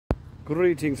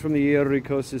Greetings from the Ivory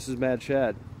Coast. This is Mad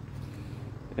Shad.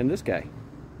 And this guy.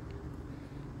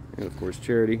 And of course,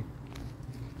 Charity.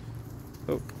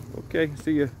 Oh, okay.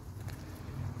 See ya.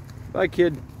 Bye,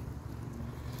 kid.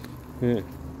 Yeah.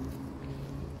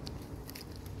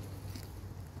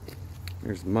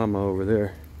 There's Mama over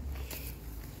there.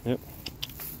 Yep.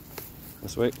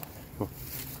 This way. Oh.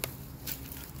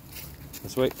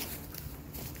 This way.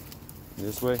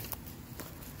 This way.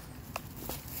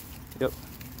 Yep.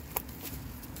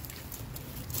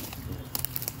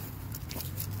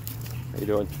 How you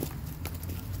doing?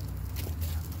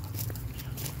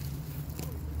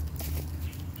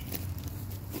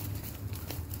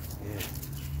 Yeah.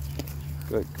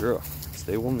 Good girl.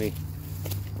 Stay with me.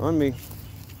 On me.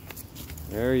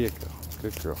 There you go.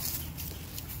 Good girl.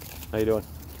 How you doing?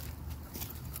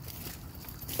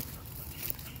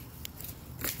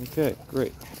 Okay,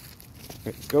 great.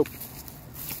 Right, go.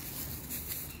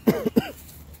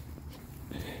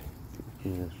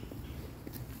 Yeah.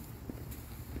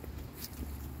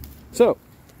 So,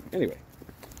 anyway.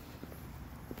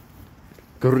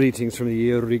 Greetings from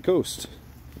the Ivory Coast.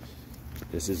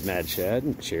 This is Mad Shad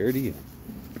and Charity and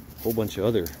a whole bunch of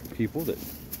other people that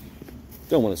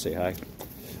don't want to say hi.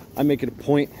 I make it a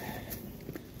point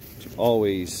to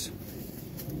always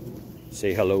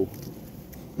say hello.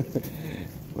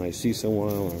 When I see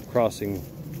someone, when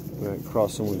I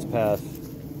cross someone's path,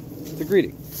 it's a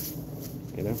greeting,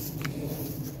 you know?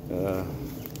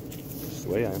 That's the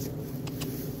way I am.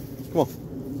 Come on,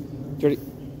 Jody,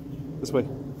 this way.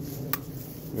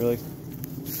 Really?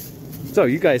 So,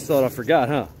 you guys thought I forgot,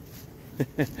 huh?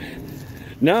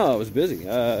 No, I was busy.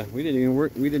 We didn't even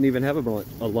work. We didn't even have a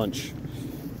lunch.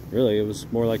 Really, it was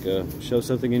more like a shove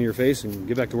something in your face and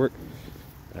get back to work.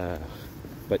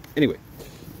 But anyway,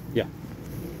 yeah.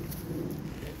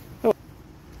 Oh,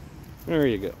 there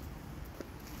you go.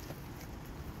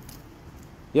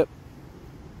 Yep.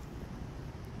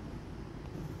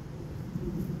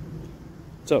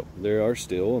 So, there are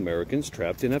still Americans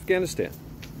trapped in Afghanistan.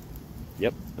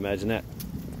 Yep, imagine that.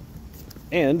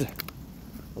 And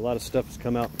a lot of stuff has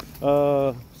come out.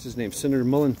 What's his name? Senator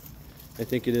Mullen, I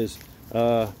think it is.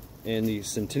 And the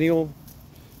Centennial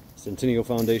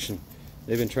Foundation.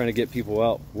 They've been trying to get people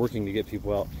out, working to get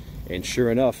people out. And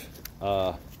sure enough,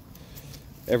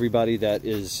 everybody that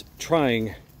is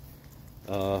trying,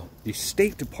 the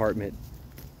State Department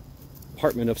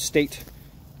of State,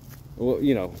 well,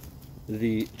 you know,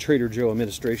 the Trader Joe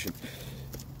administration,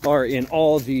 are in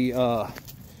all the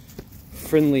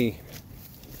friendly,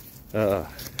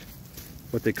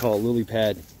 what they call lily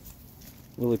pad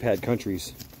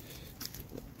countries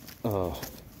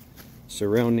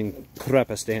surrounding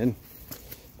Krapistan,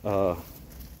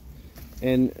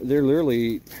 and they're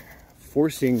literally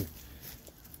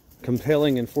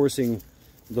compelling and forcing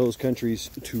those countries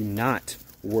to not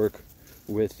work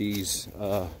with these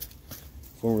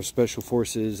former special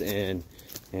forces and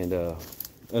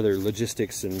other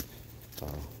logistics and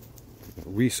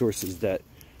resources that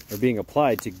are being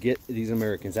applied to get these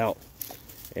Americans out.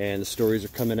 And the stories are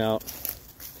coming out.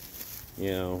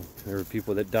 You know, there were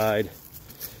people that died,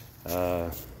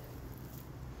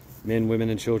 men, women,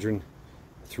 and children.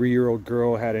 A 3-year-old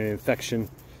girl had an infection,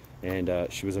 and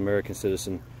she was an American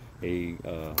citizen. She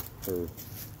was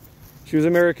an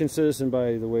American citizen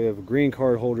by the way of green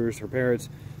card holders, her parents,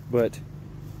 but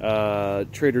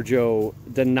Trader Joe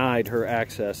denied her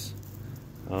access,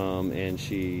 and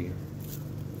she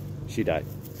died.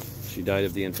 She died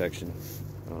of the infection.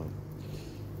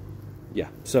 Yeah.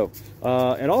 So,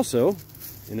 and also,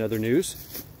 in other news,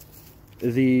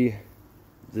 the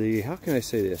how can I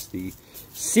say this? The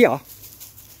CIA,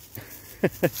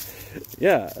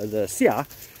 yeah, the CIA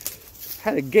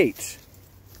had a gate,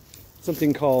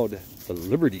 something called the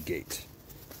Liberty Gate,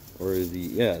 or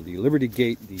the Liberty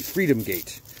Gate, the Freedom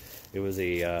Gate. It was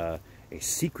a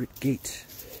secret gate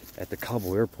at the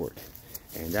Kabul airport,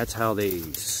 and that's how they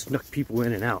snuck people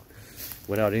in and out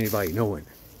without anybody knowing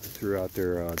throughout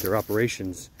their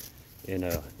operations in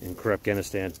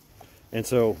Afghanistan. And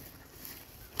so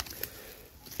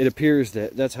it appears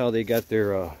that that's how they got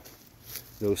their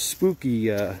those spooky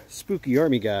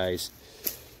army guys,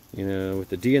 you know, with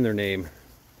the D in their name.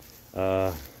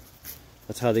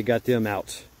 That's how they got them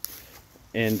out,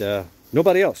 and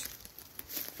nobody else.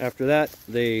 After that,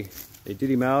 they did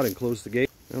him out and closed the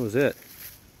gate. That was it.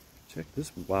 Check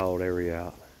this wild area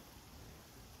out.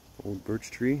 Old birch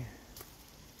tree.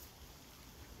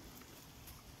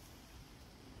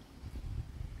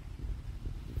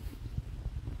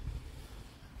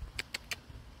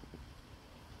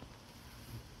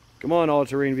 Come on,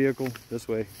 all-terrain vehicle, this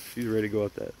way. She's ready to go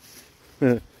up that.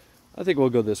 I think we'll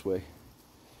go this way.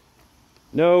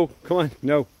 No, come on,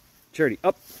 no. Charity,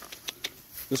 up.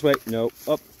 This way, no,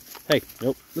 up. Hey,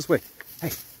 nope, this way.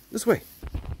 Hey, this way.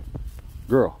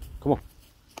 Girl, come on.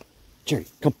 Charity,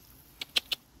 come.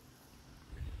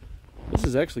 This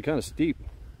is actually kind of steep,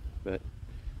 but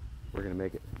we're gonna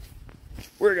make it.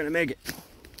 We're gonna make it.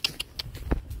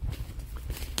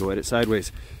 Go at it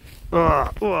sideways.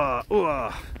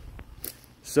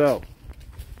 So,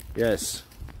 yes,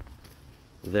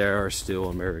 there are still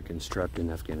Americans trapped in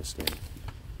Afghanistan.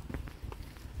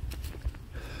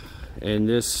 And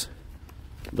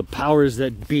the powers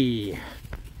that be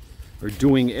are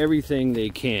doing everything they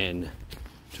can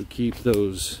to keep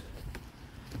those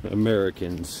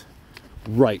Americans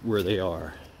right where they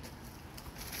are.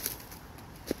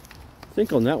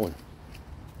 Think on that one.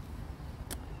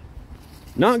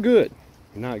 Not good.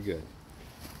 Not good.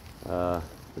 But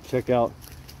check out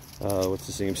what's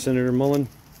his name, Senator Mullen,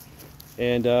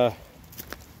 and the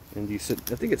I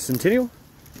think it's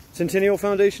Centennial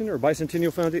Foundation or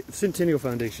Bicentennial Foundation, Centennial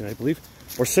Foundation, I believe,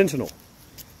 or Sentinel.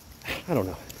 I don't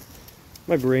know.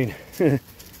 My brain,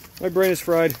 my brain is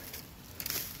fried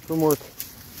from work.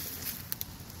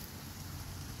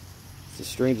 It's the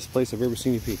strangest place I've ever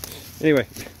seen you pee. Anyway,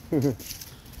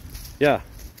 yeah.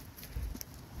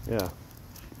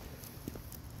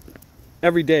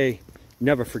 Every day,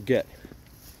 never forget.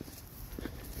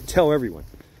 Tell everyone.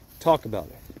 Talk about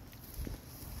it.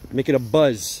 Make it a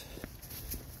buzz.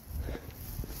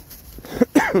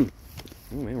 Oh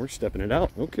man, we're stepping it out.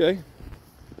 Okay.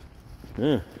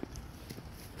 Yeah.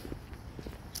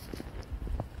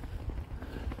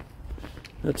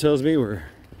 That tells me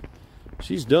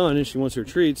she's done and she wants her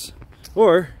treats.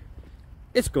 Or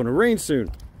it's gonna rain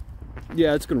soon.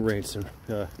 Yeah, it's gonna rain soon.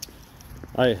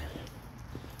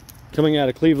 Coming out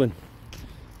of Cleveland,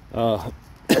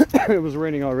 it was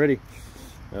raining already,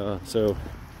 so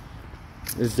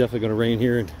it's definitely going to rain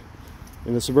here in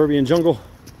the suburban jungle.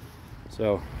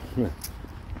 So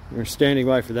we're standing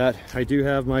by for that. I do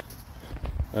have my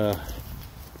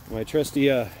my trusty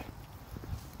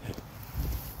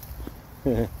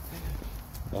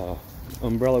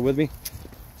umbrella with me.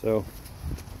 So,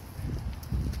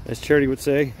 as Charity would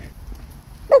say,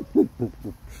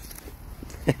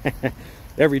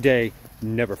 every day,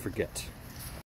 never forget.